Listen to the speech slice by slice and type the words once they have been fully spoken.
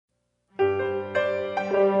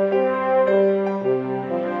Paris,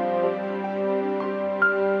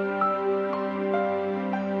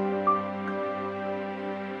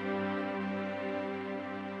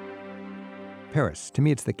 to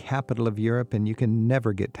me, it's the capital of Europe, and you can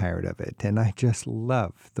never get tired of it. And I just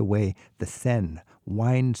love the way the Seine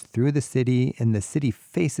winds through the city, and the city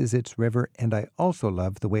faces its river. And I also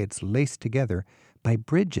love the way it's laced together by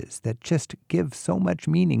bridges that just give so much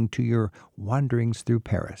meaning to your wanderings through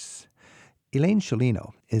Paris. Elaine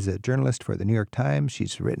Sciolino is a journalist for the New York Times.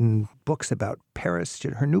 She's written books about Paris.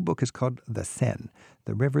 Her new book is called The Seine,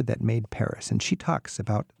 the river that made Paris. And she talks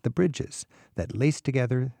about the bridges that lace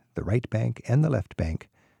together the right bank and the left bank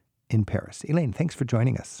in Paris. Elaine, thanks for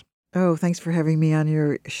joining us. Oh, thanks for having me on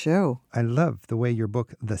your show. I love the way your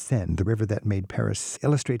book, The Seine, the river that made Paris,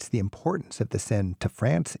 illustrates the importance of the Seine to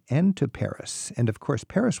France and to Paris. And of course,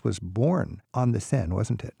 Paris was born on the Seine,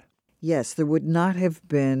 wasn't it? Yes, there would not have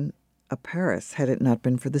been a Paris had it not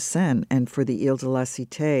been for the Seine and for the Ile de la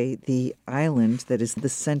Cité, the island that is the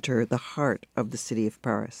center, the heart of the city of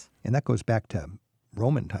Paris. And that goes back to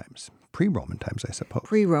Roman times, pre-Roman times, I suppose.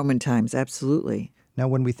 Pre-Roman times, absolutely. Now,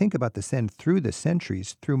 when we think about the Seine through the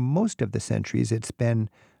centuries, through most of the centuries, it's been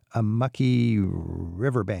a mucky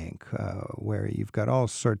riverbank where you've got all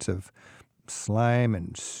sorts of slime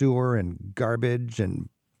and sewer and garbage and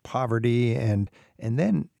poverty. And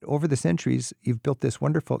then over the centuries, you've built this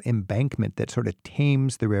wonderful embankment that sort of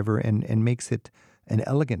tames the river and makes it an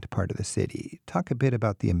elegant part of the city. Talk a bit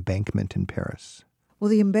about the embankment in Paris. Well,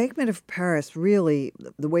 the embankment of Paris, really,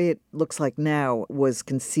 the way it looks like now, was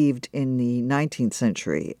conceived in the 19th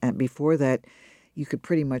century. And before that, you could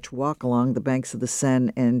pretty much walk along the banks of the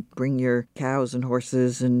Seine and bring your cows and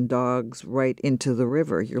horses and dogs right into the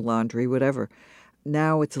river, your laundry, whatever.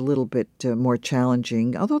 Now it's a little bit more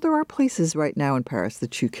challenging, although there are places right now in Paris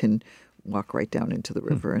that you can walk right down into the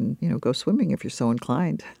river and, go swimming if you're so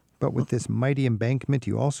inclined. But with this mighty embankment,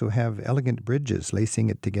 you also have elegant bridges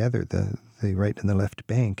lacing it together, the right and the left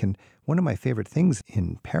bank. And one of my favorite things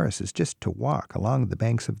in Paris is just to walk along the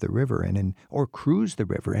banks of the river or cruise the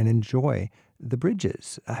river and enjoy the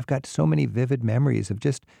bridges. I've got so many vivid memories of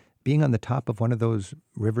just being on the top of one of those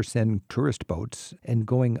River Seine tourist boats and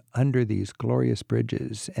going under these glorious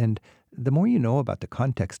bridges. And the more you know about the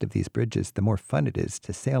context of these bridges, the more fun it is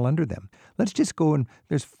to sail under them. Let's just go and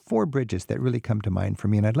there's 4 bridges that really come to mind for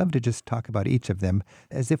me, and I'd love to just talk about each of them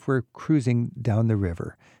as if we're cruising down the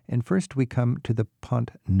river. And first we come to the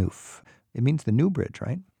Pont Neuf. It means the new bridge,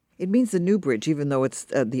 right? It means the new bridge, even though it's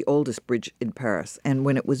the oldest bridge in Paris. And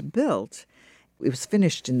when it was built, it was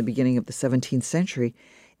finished in the beginning of the 17th century.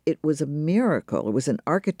 It was a miracle. It was an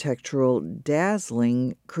architectural,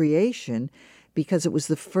 dazzling creation because it was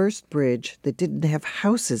the first bridge that didn't have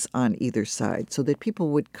houses on either side, so that people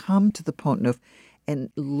would come to the Pont Neuf and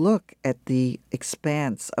look at the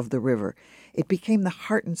expanse of the river. It became the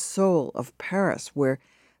heart and soul of Paris, where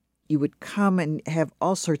you would come and have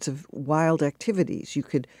all sorts of wild activities. You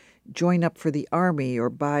could join up for the army or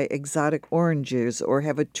buy exotic oranges or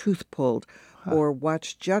have a tooth pulled or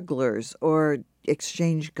watch jugglers or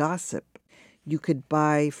exchange gossip. You could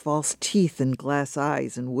buy false teeth and glass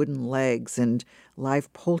eyes and wooden legs and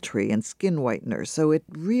live poultry and skin whiteners. So it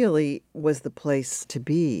really was the place to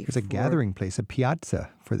be. It was a gathering place, a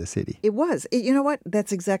piazza for the city. It was. You know what?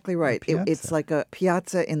 That's exactly right. It's like a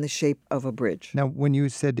piazza in the shape of a bridge. Now, when you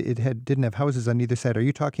said it didn't have houses on either side, are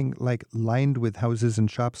you talking like lined with houses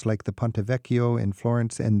and shops like the Ponte Vecchio in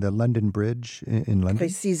Florence and the London Bridge in London?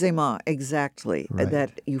 Précisément, exactly. Right.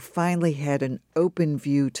 That you finally had an open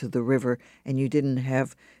view to the river and you didn't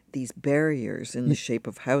have these barriers in the shape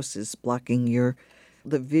of houses blocking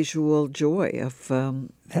the visual joy of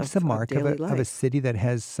That's the mark of a city that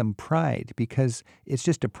has some pride, because it's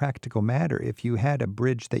just a practical matter. If you had a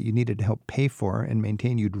bridge that you needed to help pay for and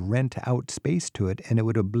maintain, you'd rent out space to it, and it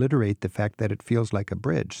would obliterate the fact that it feels like a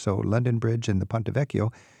bridge. So London Bridge and the Ponte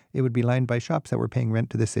Vecchio, it would be lined by shops that were paying rent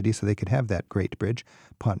to the city so they could have that great bridge.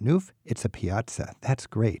 Pont Neuf, it's a piazza. That's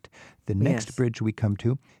great. The next bridge we come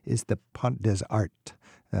to is the Pont des Arts,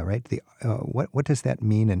 right? What does that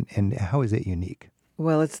mean, and how is it unique?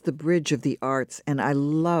 Well, it's the Bridge of the Arts, and I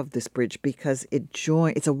love this bridge because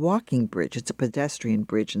it's a walking bridge. It's a pedestrian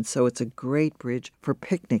bridge, and so it's a great bridge for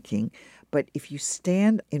picnicking. But if you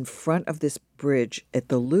stand in front of this bridge at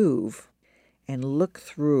the Louvre and look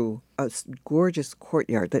through a gorgeous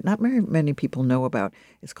courtyard that not very many people know about,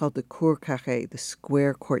 it's called the Cour Carrée, the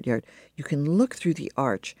square courtyard. You can look through the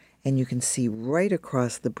arch, and you can see right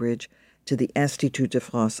across the bridge to the Institut de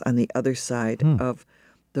France on the other side of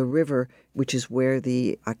the river, which is where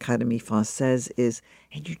the Académie Française is,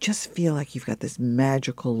 and you just feel like you've got this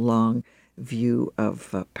magical, long view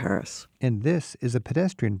of Paris. And this is a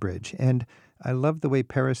pedestrian bridge. And I love the way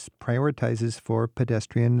Paris prioritizes for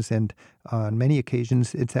pedestrians. And on many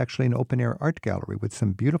occasions, it's actually an open-air art gallery with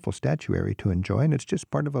some beautiful statuary to enjoy. And it's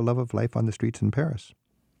just part of a love of life on the streets in Paris.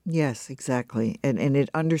 Yes, exactly. And it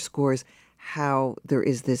underscores how there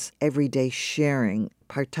is this everyday sharing,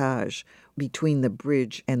 partage, between the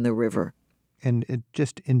bridge and the river. And it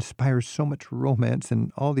just inspires so much romance.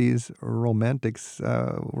 And all these romantics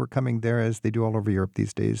were coming there, as they do all over Europe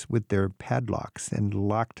these days, with their padlocks and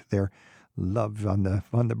locked their love on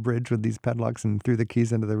the bridge with these padlocks and threw the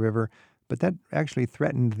keys into the river. But that actually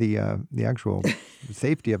threatened the actual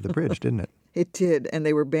safety of the bridge, didn't it? It did, and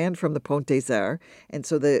they were banned from the Pont des Arts, and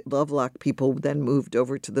so the Lovelock people then moved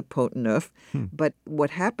over to the Pont Neuf. But what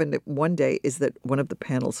happened one day is that one of the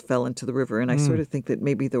panels fell into the river, and I sort of think that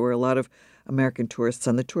maybe there were a lot of American tourists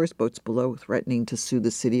on the tourist boats below threatening to sue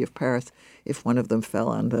the city of Paris if one of them fell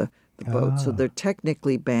on the boat. So they're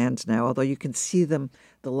technically banned now, although you can see them,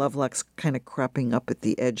 the Lovelocks, kind of cropping up at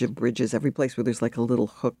the edge of bridges, every place where there's like a little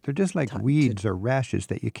hook. They're just like weeds or rashes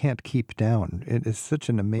that you can't keep down. It is such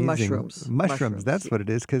an amazing... Mushrooms, that's what it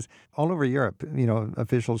is, because all over Europe,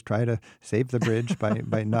 officials try to save the bridge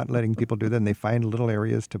by not letting people do that, and they find little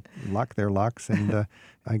areas to lock their locks, and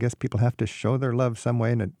I guess people have to show their love some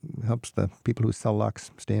way, and it helps the people who sell locks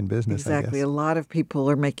stay in business, Exactly. I guess. A lot of people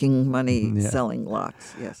are making money selling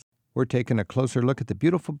locks, yes. We're taking a closer look at the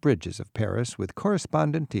beautiful bridges of Paris with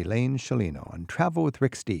correspondent Elaine Sciolino on Travel with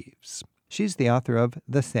Rick Steves. She's the author of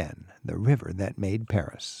The Seine, the river that made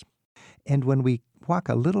Paris. And when we walk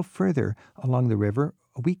a little further along the river,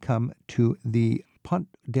 we come to the Pont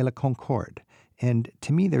de la Concorde. And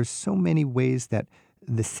to me, there's so many ways that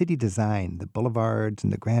the city design, the boulevards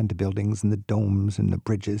and the grand buildings and the domes and the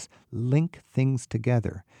bridges link things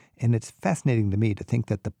together. And it's fascinating to me to think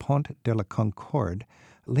that the Pont de la Concorde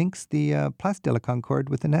links the Place de la Concorde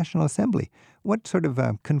with the National Assembly. What sort of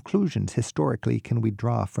conclusions historically can we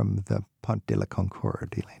draw from the Pont de la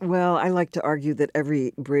Concorde, Elaine? Well, I like to argue that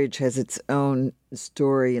every bridge has its own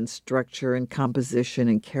story and structure and composition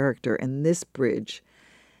and character. And this bridge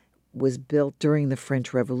was built during the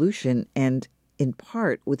French Revolution and in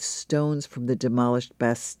part with stones from the demolished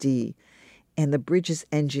Bastille. And the bridge's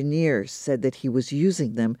engineer said that he was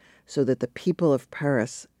using them so that the people of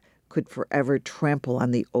Paris could forever trample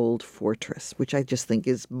on the old fortress, which I just think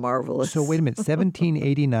is marvelous. So wait a minute,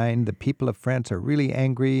 1789, the people of France are really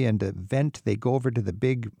angry, and to vent, they go over to the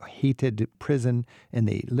big heated prison, and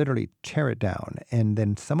they literally tear it down. And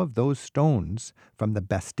then some of those stones from the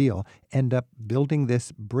Bastille end up building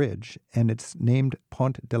this bridge, and it's named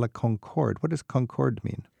Pont de la Concorde. What does Concorde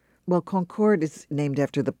mean? Well, Concorde is named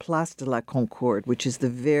after the Place de la Concorde, which is the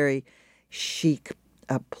very chic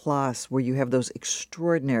place where you have those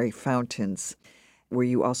extraordinary fountains, where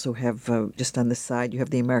you also have, just on the side, you have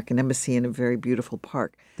the American Embassy and a very beautiful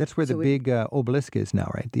park. That's where the big obelisk is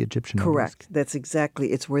now, right? The Egyptian obelisk. Correct. That's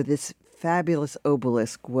exactly. It's where this fabulous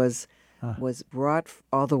obelisk was brought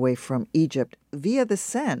all the way from Egypt via the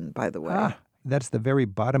Seine, by the way. That's the very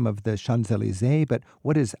bottom of the Champs-Élysées. But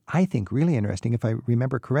what is, I think, really interesting, if I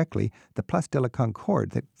remember correctly, the Place de la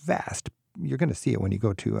Concorde, that vast, you're going to see it when you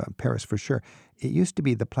go to Paris for sure. It used to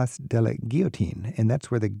be the Place de la Guillotine, and that's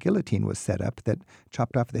where the guillotine was set up that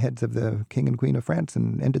chopped off the heads of the King and Queen of France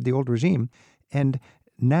and ended the old regime. And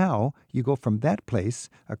now you go from that place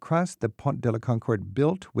across the Pont de la Concorde,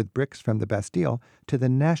 built with bricks from the Bastille, to the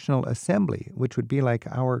National Assembly, which would be like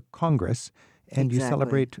our Congress, and you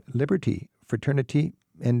celebrate liberty, fraternity,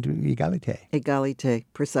 and égalité. Égalité,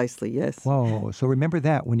 precisely, yes. Whoa, so remember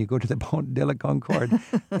that when you go to the Pont de la Concorde.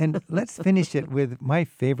 And let's finish it with my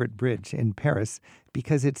favorite bridge in Paris,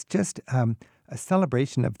 because it's just a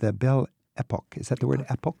celebration of the Belle Epoque. Is that the word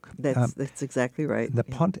epoque? That's exactly right. The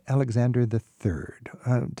Pont Alexander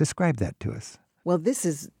III. Describe that to us. Well, this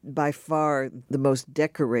is by far the most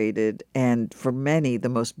decorated and, for many, the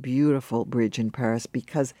most beautiful bridge in Paris,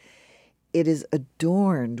 because it is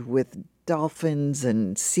adorned with dolphins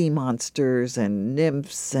and sea monsters and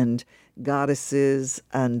nymphs and goddesses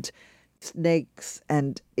and snakes,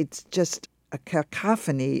 and it's just a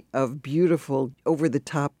cacophony of beautiful,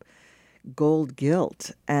 over-the-top gold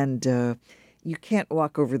gilt. And you can't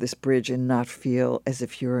walk over this bridge and not feel as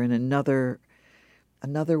if you're in another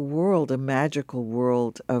world, a magical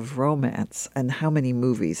world of romance. And how many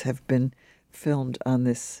movies have been filmed on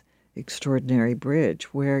this extraordinary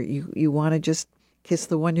bridge where you want to just kiss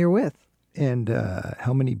the one you're with. And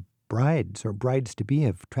how many brides or brides-to-be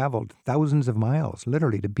have traveled thousands of miles,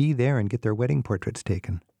 literally, to be there and get their wedding portraits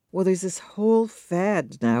taken. Well, there's this whole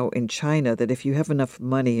fad now in China that if you have enough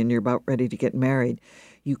money and you're about ready to get married,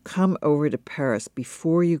 You come over to Paris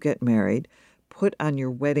before you get married, put on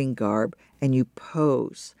your wedding garb, and you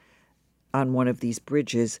pose on one of these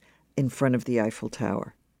bridges in front of the Eiffel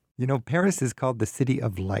Tower. You know, Paris is called the City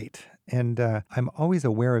of Light, and I'm always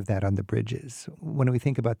aware of that on the bridges. When we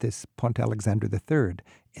think about this Pont Alexander III,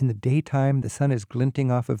 in the daytime, the sun is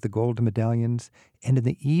glinting off of the gold medallions, and in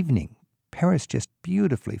the evening, Paris just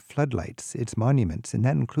beautifully floodlights its monuments, and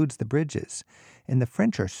that includes the bridges. And the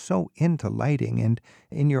French are so into lighting, and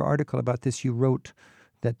in your article about this, you wrote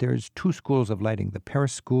that there's two schools of lighting, the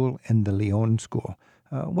Paris school and the Lyon school.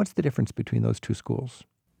 What's the difference between those two schools?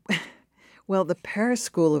 Well, the Paris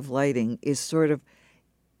School of Lighting is sort of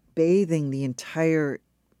bathing the entire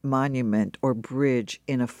monument or bridge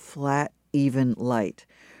in a flat, even light,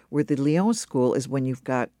 where the Lyon School is when you've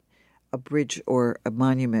got a bridge or a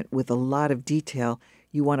monument with a lot of detail,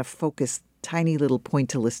 you want to focus tiny little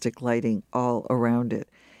pointillistic lighting all around it.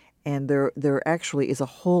 And there actually is a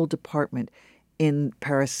whole department in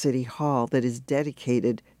Paris City Hall that is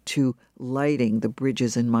dedicated to lighting the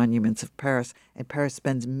bridges and monuments of Paris. And Paris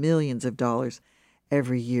spends millions of dollars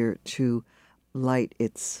every year to light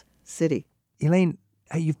its city. Elaine,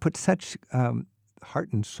 you've put such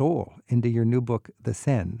heart and soul into your new book, The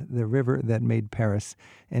Seine, the river that made Paris.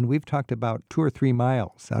 And we've talked about 2 or 3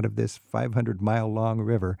 miles out of this 500-mile-long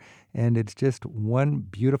river. And it's just one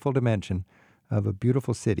beautiful dimension of a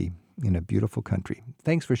beautiful city in a beautiful country.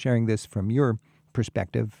 Thanks for sharing this from your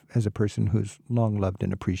perspective as a person who's long loved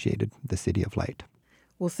and appreciated the City of Light.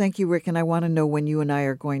 Well, thank you, Rick, and I want to know when you and I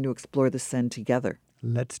are going to explore the Seine together.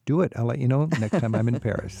 Let's do it. I'll let you know next time I'm in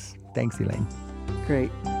Paris. Thanks, Elaine.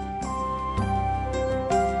 Great.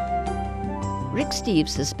 Rick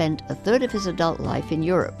Steves has spent a third of his adult life in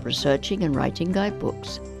Europe researching and writing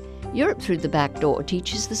guidebooks. Europe Through the Back Door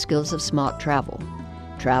teaches the skills of smart travel.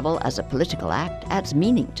 Travel as a political act adds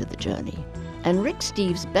meaning to the journey. And Rick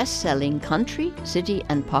Steves' best-selling country, city,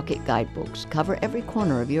 and pocket guidebooks cover every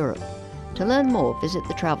corner of Europe. To learn more, visit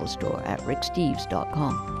the travel store at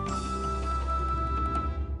ricksteves.com.